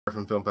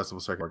from Film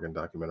Festival, Circuit Oregon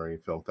Documentary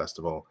Film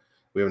Festival.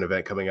 We have an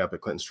event coming up at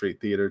Clinton Street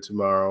Theater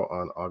tomorrow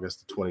on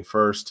August the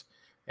 21st.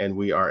 And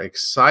we are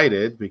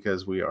excited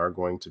because we are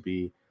going to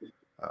be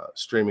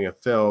streaming a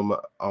film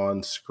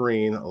on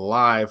screen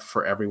live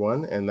for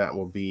everyone. And that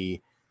will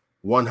be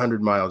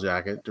 100 Mile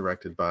Jacket,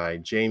 directed by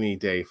Jamie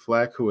Day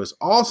Fleck, who is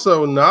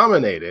also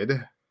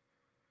nominated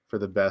for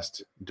the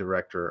Best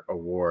Director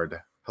Award.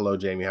 Hello,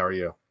 Jamie. How are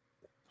you?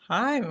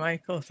 Hi,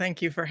 Michael.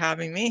 Thank you for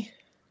having me.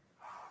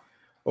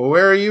 Well,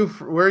 where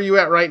are you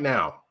at right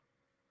now?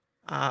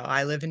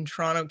 I live in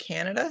Toronto,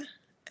 Canada,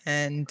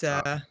 and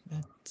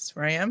that's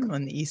where I am,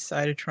 on the east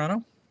side of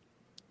Toronto.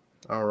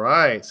 All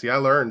right. See, I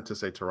learned to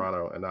say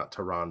Toronto and not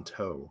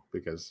Toronto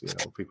because,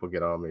 people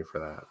get on me for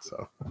that.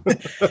 So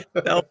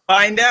they'll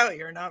find out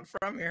you're not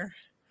from here.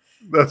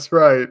 That's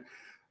right.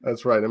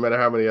 That's right. No matter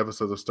how many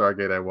episodes of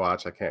Stargate I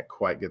watch, I can't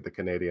quite get the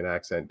Canadian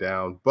accent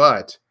down,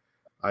 but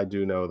I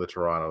do know the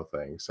Toronto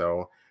thing.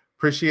 So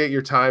appreciate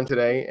your time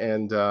today.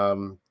 And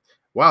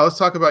wow, let's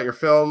talk about your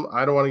film.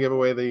 I don't want to give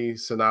away the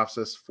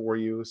synopsis for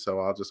you, so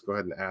I'll just go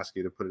ahead and ask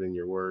you to put it in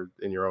your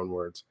own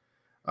words.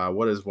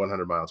 What is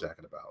 100 Mile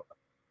Jacket about?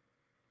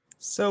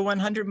 So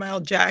 100 Mile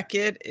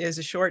Jacket is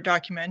a short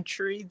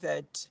documentary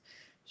that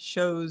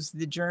shows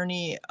the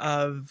journey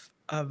of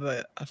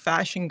a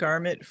fashion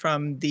garment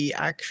from the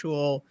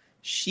actual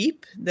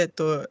sheep that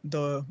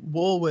the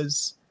wool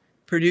was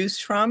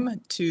produced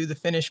from to the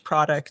finished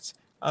product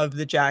of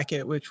the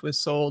jacket, which was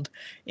sold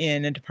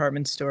in a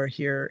department store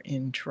here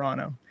in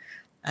Toronto.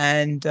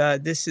 And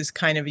this is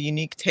kind of a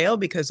unique tale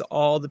because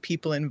all the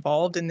people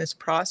involved in this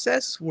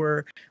process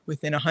were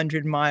within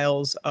 100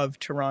 miles of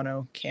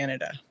Toronto,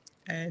 Canada.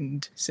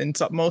 And since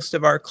most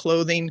of our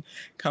clothing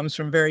comes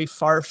from very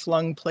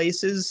far-flung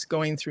places,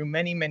 going through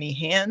many, many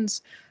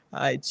hands,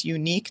 it's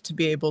unique to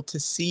be able to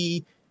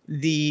see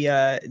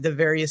the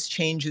various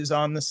changes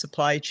on the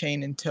supply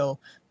chain until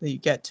you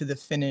get to the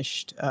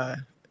finished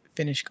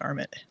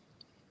garment.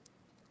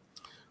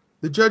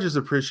 The judges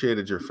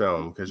appreciated your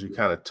film because you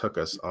kind of took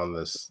us on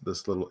this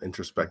little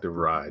introspective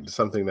ride,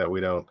 something that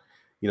we don't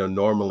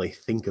normally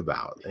think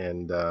about.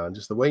 And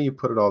just the way you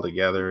put it all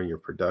together, your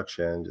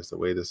production, just the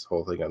way this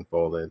whole thing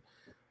unfolded,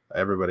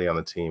 everybody on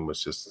the team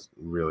was just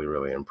really,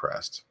 really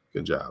impressed.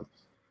 Good job.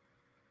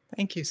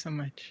 Thank you so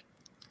much.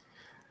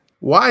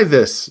 Why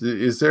this?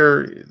 Is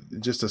there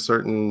just a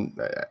certain,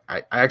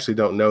 I actually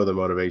don't know the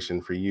motivation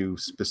for you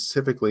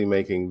specifically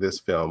making this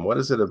film. What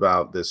is it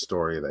about this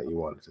story that you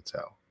wanted to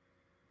tell?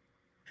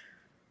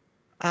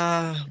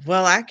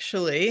 Well,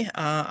 actually,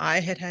 I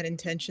had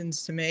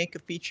intentions to make a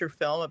feature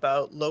film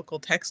about local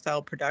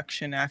textile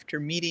production after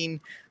meeting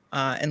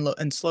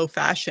and slow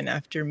fashion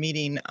after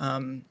meeting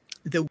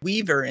the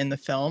weaver in the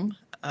film,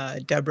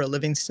 Deborah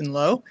Livingston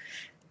Lowe.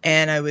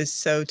 And I was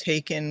so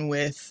taken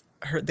with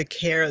the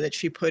care that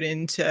she put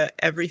into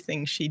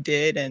everything she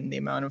did and the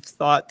amount of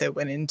thought that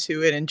went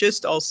into it, and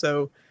just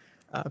also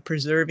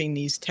preserving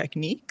these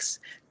techniques,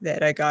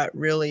 that I got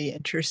really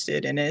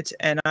interested in it.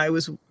 And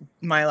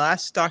my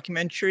last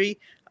documentary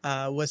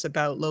was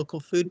about local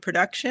food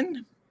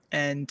production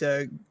and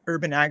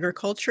urban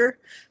agriculture.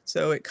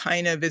 So it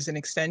kind of is an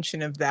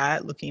extension of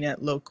that, looking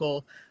at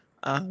local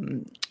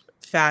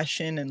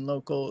fashion and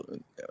local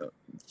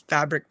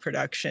fabric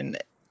production.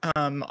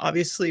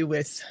 Obviously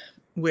with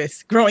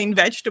growing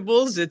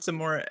vegetables, it's a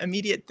more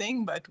immediate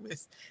thing, but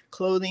with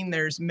clothing,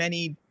 there's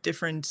many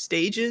different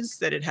stages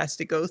that it has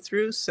to go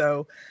through.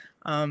 So,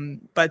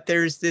 but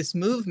there's this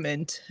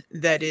movement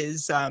that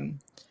is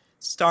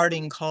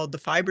starting called the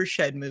fibre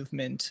shed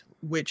movement,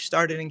 which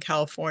started in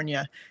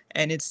California.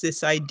 And it's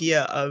this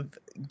idea of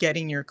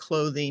getting your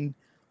clothing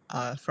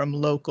from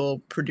local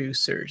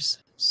producers.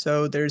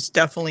 So there's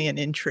definitely an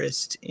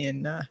interest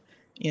in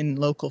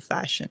local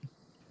fashion.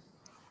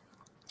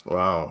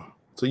 Wow.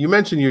 So you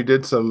mentioned you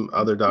did some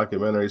other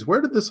documentaries.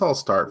 Where did this all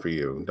start for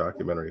you,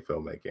 documentary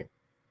filmmaking?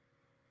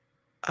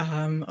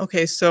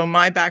 Okay, so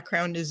my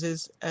background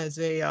is as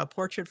a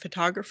portrait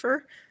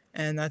photographer,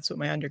 and that's what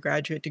my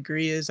undergraduate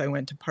degree is. I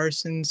went to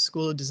Parsons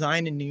School of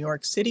Design in New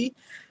York City,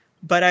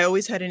 but I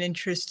always had an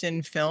interest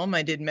in film.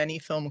 I did many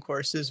film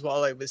courses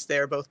while I was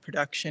there, both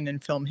production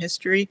and film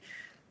history.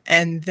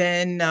 And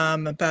then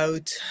in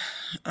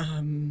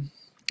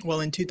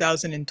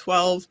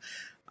 2012,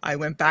 I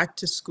went back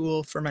to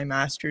school for my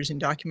master's in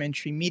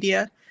documentary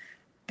media,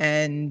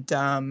 and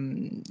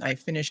I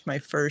finished my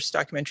first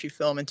documentary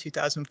film in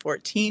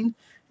 2014,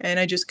 and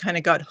I just kind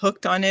of got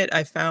hooked on it.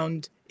 I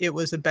found it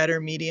was a better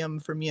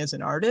medium for me as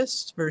an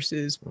artist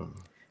versus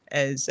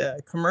as a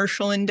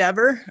commercial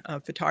endeavor.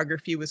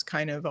 Photography was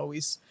kind of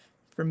always,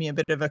 for me, a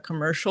bit of a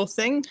commercial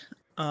thing,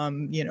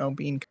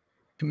 being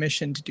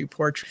commissioned to do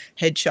portrait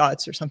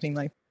headshots or something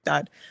like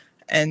that.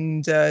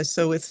 And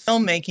so with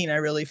filmmaking, I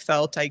really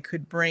felt I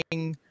could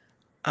bring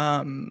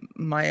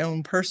my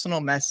own personal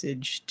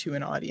message to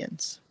an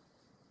audience.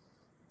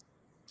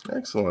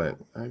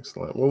 Excellent.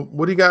 Well,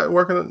 what do you got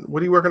working on?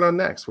 What are you working on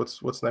next?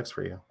 What's next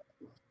for you?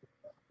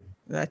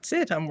 That's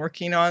it. I'm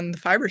working on the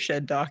Fibre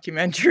Shed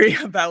documentary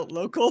about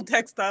local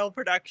textile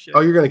production. Oh,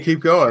 you're going to keep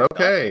going.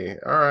 Okay.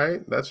 All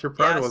right. That's your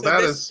project. Yeah, Well, so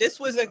that this is. this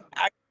was a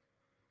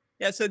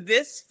yeah, so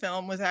this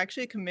film was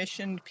actually a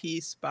commissioned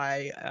piece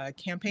by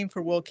Campaign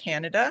for Wool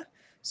Canada.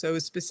 So it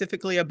was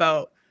specifically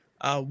about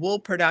wool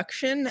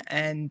production,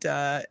 and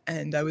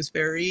I was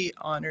very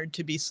honored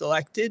to be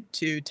selected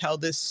to tell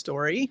this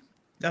story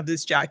of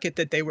this jacket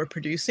that they were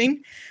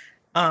producing.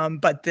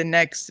 But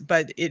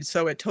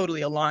it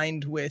totally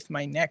aligned with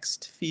my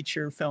next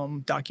feature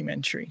film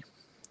documentary.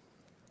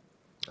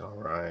 All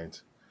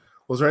right.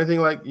 Was there anything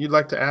you'd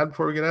like to add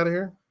before we get out of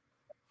here?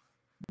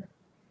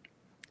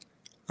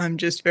 I'm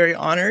just very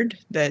honored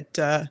that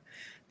the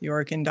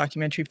Oregon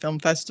Documentary Film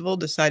Festival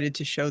decided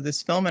to show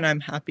this film, and I'm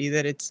happy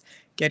that it's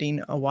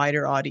getting a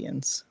wider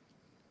audience.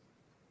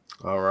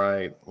 All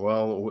right.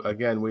 Well,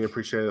 again, we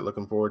appreciate it.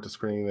 Looking forward to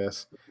screening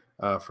this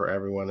for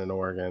everyone in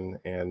Oregon,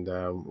 and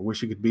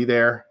wish you could be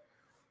there.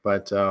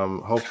 But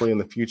hopefully in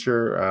the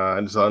future, I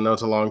know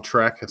it's a long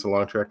trek. It's a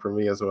long trek for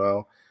me as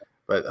well.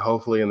 But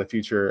hopefully in the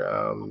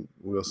future,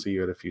 we'll see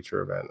you at a future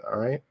event. All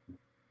right.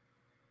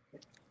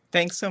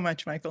 Thanks so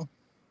much, Michael.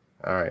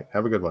 All right.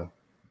 Have a good one.